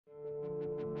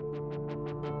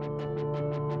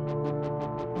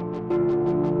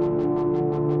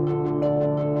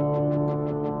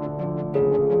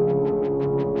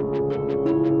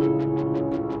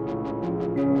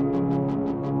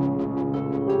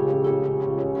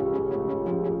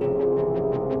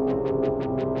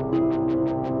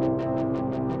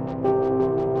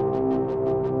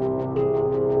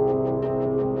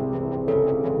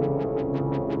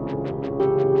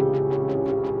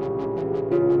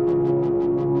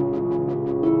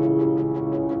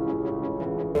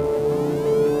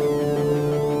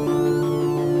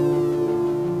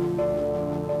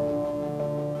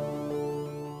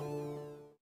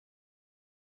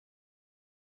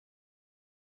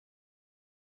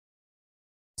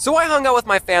So I hung out with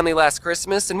my family last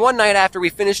Christmas, and one night after we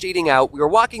finished eating out, we were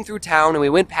walking through town and we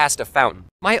went past a fountain.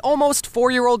 My almost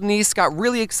 4-year-old niece got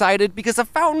really excited because a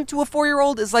fountain to a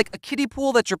 4-year-old is like a kiddie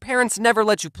pool that your parents never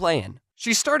let you play in.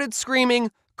 She started screaming,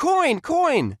 "Coin,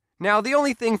 coin!" Now, the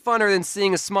only thing funner than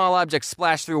seeing a small object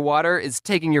splash through water is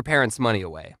taking your parents' money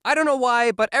away. I don't know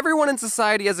why, but everyone in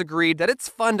society has agreed that it's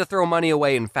fun to throw money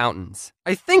away in fountains.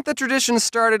 I think the tradition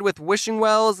started with wishing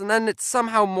wells, and then it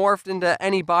somehow morphed into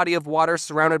any body of water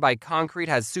surrounded by concrete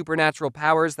has supernatural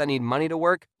powers that need money to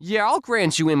work. Yeah, I'll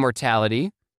grant you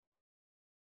immortality.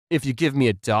 If you give me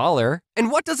 $1.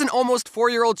 And what does an almost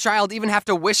 4-year-old child even have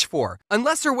to wish for?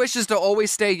 Unless her wish is to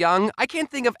always stay young, I can't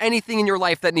think of anything in your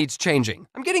life that needs changing.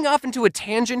 I'm getting off into a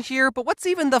tangent here, but what's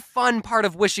even the fun part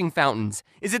of wishing fountains?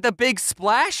 Is it the big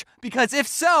splash? Because if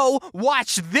so,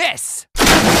 watch this!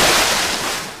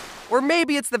 Or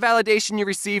maybe it's the validation you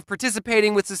receive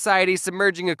participating with society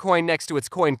submerging a coin next to its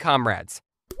coin comrades.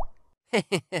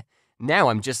 Now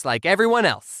I'm just like everyone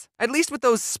else. At least with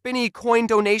those spinny coin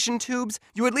donation tubes,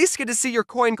 you at least get to see your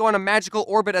coin go on a magical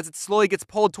orbit as it slowly gets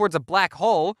pulled towards a black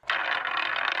hole.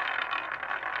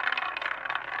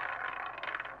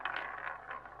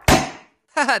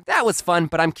 Haha, that was fun,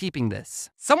 but I'm keeping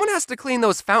this. Someone has to clean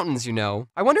those fountains, you know.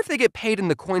 I wonder if they get paid in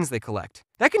the coins they collect.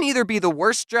 That can either be the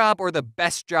worst job or the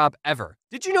best job ever.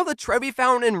 Did you know the Trevi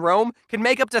Fountain in Rome can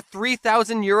make up to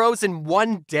 3,000 euros in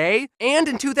one day? And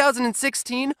in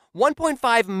 2016,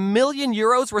 1.5 million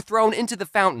euros were thrown into the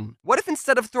fountain. What if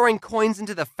instead of throwing coins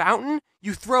into the fountain,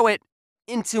 you throw it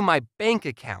into my bank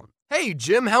account? Hey,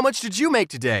 Jim, how much did you make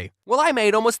today? Well, I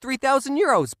made almost 3,000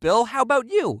 euros, Bill. How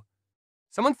about you?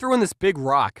 Someone threw in this big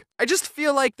rock. I just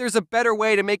feel like there's a better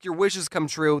way to make your wishes come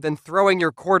true than throwing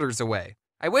your quarters away.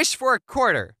 I wish for a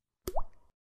quarter.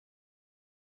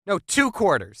 No, 2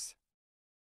 quarters.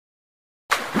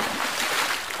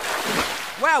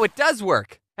 Wow, it does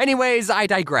work. Anyways, I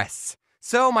digress.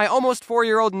 So my almost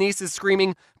 4-year-old niece is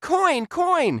screaming, "Coin,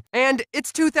 coin!" And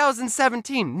it's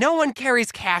 2017. No one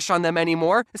carries cash on them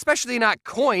anymore, especially not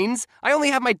coins. I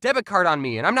only have my debit card on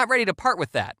me, and I'm not ready to part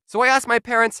with that. So I asked my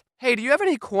parents, "Hey, do you have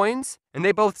any coins?" And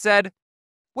they both said,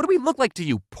 "What do we look like to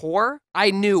you, poor?"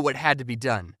 I knew what had to be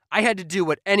done. I had to do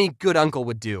what any good uncle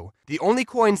would do. The only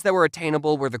coins that were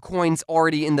attainable were the coins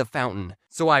already in the fountain.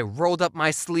 So I rolled up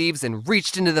my sleeves and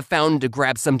reached into the fountain to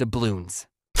grab some doubloons.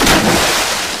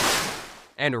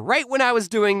 And right when I was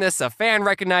doing this, a fan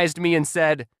recognized me and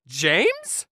said,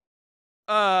 "James?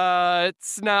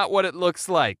 It's not what it looks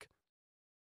like."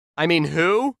 I mean,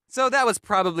 who? So that was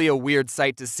probably a weird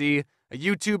sight to see, a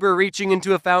YouTuber reaching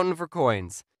into a fountain for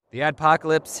coins. The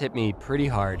adpocalypse hit me pretty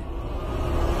hard.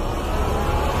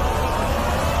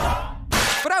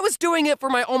 But I was doing it for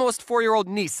my almost 4-year-old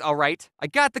niece, all right? I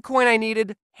got the coin I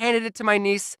needed, handed it to my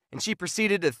niece, and she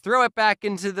proceeded to throw it back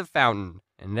into the fountain.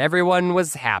 And everyone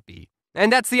was happy. And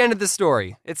that's the end of the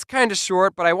story. It's kinda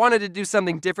short, but I wanted to do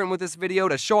something different with this video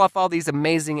to show off all these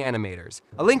amazing animators.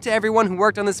 A link to everyone who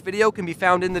worked on this video can be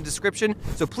found in the description,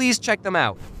 so please check them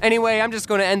out. Anyway, I'm just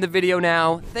gonna end the video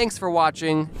now. Thanks for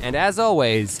watching, and as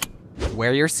always,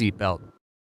 wear your seatbelt.